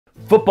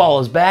Football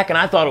is back, and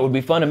I thought it would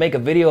be fun to make a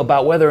video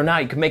about whether or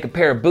not you can make a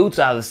pair of boots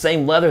out of the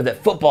same leather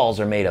that footballs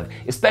are made of,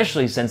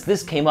 especially since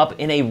this came up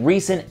in a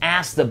recent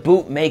Ask the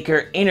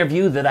Bootmaker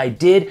interview that I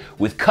did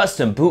with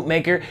custom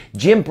bootmaker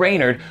Jim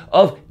Brainard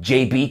of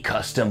JB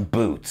Custom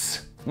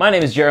Boots. My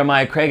name is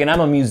Jeremiah Craig, and I'm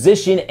a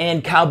musician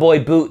and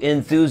cowboy boot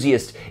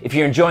enthusiast. If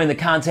you're enjoying the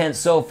content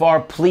so far,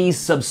 please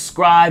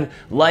subscribe,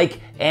 like,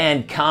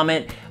 and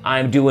comment.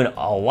 I'm doing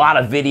a lot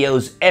of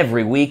videos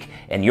every week,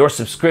 and your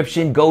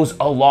subscription goes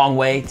a long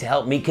way to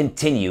help me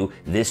continue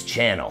this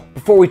channel.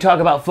 Before we talk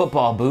about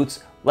football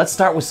boots, let's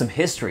start with some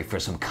history for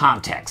some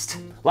context.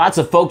 Lots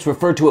of folks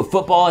refer to a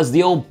football as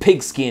the old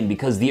pigskin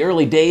because the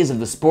early days of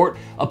the sport,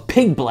 a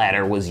pig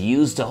bladder was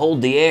used to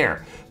hold the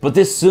air. But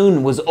this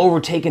soon was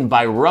overtaken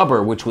by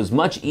rubber, which was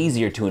much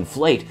easier to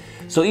inflate.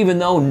 So even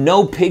though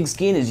no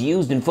pigskin is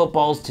used in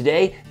footballs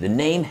today, the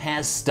name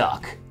has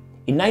stuck.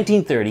 In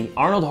 1930,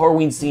 Arnold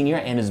Horween Sr.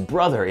 and his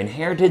brother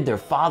inherited their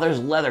father's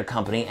leather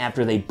company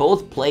after they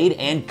both played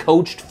and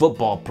coached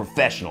football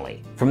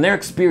professionally. From their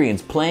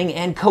experience playing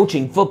and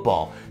coaching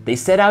football, they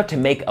set out to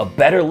make a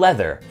better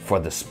leather for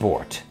the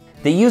sport.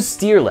 They used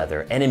steer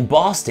leather and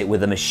embossed it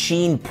with a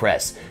machine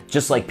press,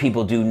 just like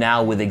people do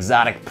now with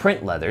exotic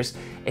print leathers,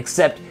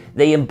 except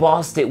they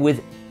embossed it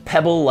with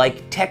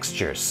pebble-like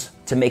textures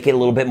to make it a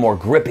little bit more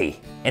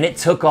grippy. And it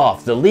took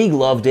off. The league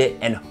loved it,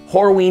 and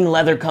Horween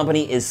Leather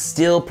Company is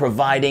still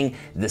providing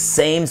the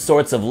same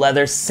sorts of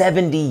leather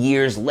 70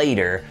 years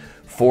later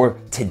for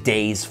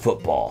today's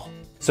football.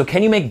 So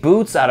can you make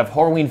boots out of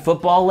Horween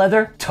football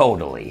leather?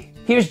 Totally.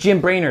 Here's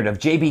Jim Brainard of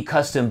JB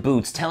Custom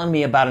Boots telling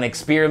me about an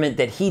experiment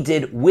that he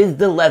did with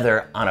the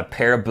leather on a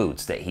pair of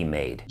boots that he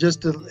made.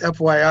 Just a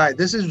FYI,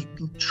 this is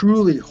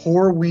truly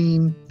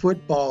Horween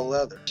football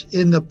leather.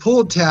 In the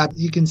pull tab,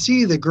 you can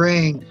see the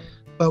grain,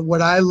 but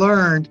what I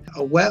learned,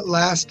 a wet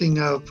lasting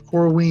of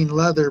Horween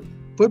leather,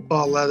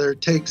 football leather,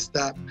 takes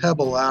that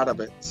pebble out of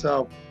it.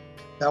 So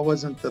that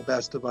wasn't the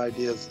best of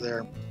ideas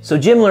there. So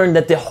Jim learned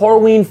that the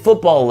Horween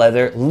football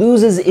leather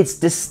loses its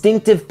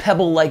distinctive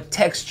pebble-like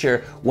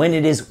texture when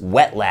it is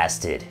wet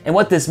lasted. And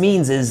what this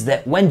means is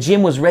that when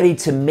Jim was ready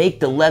to make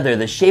the leather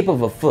the shape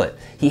of a foot,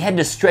 he had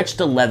to stretch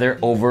the leather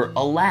over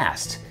a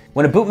last.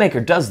 When a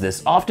bootmaker does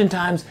this,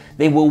 oftentimes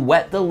they will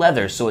wet the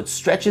leather so it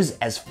stretches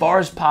as far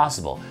as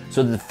possible,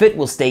 so that the fit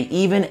will stay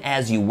even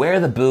as you wear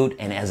the boot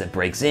and as it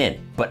breaks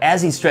in. But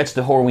as he stretched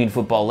the Horween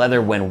football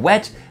leather when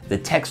wet, the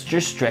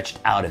texture stretched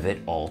out of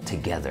it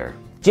altogether.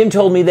 Jim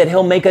told me that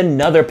he'll make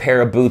another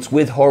pair of boots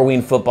with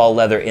Horween football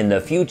leather in the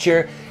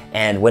future,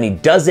 and when he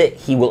does it,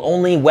 he will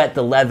only wet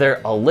the leather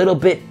a little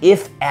bit,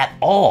 if at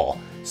all,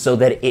 so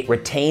that it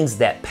retains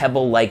that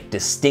pebble-like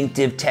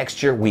distinctive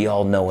texture we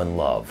all know and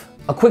love.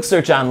 A quick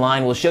search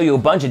online will show you a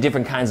bunch of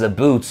different kinds of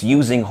boots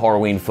using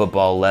Horween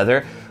football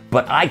leather,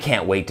 but I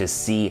can't wait to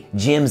see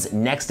Jim's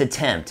next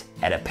attempt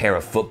at a pair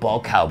of football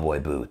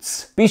cowboy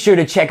boots. Be sure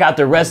to check out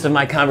the rest of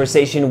my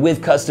conversation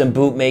with custom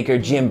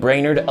bootmaker Jim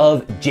Brainard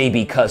of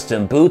JB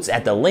Custom Boots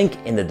at the link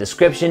in the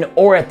description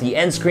or at the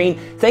end screen.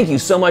 Thank you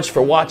so much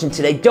for watching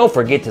today. Don't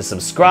forget to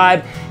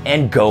subscribe,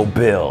 and go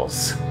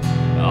Bills.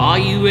 Are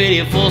you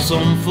ready for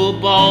some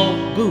football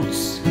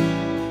boots?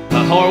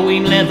 A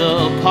Horween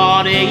leather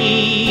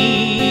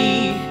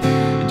party.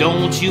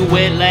 Don't you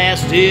wet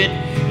last it,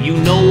 you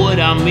know what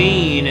I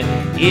mean.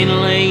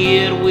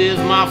 Inlay it with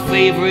my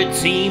favorite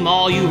team.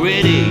 Are you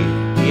ready?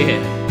 Yeah.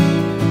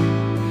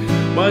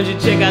 Why don't you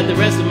check out the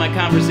rest of my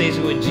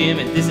conversation with Jim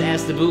at this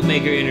Ask the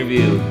Bootmaker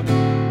interview.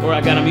 Or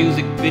I got a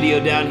music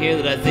video down here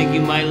that I think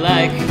you might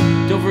like.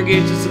 Don't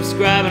forget to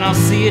subscribe, and I'll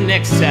see you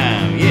next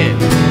time. Yeah.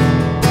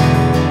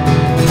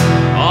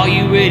 Are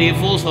you ready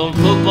for some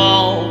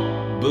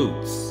football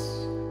boots?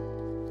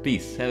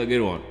 Peace. Have a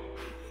good one.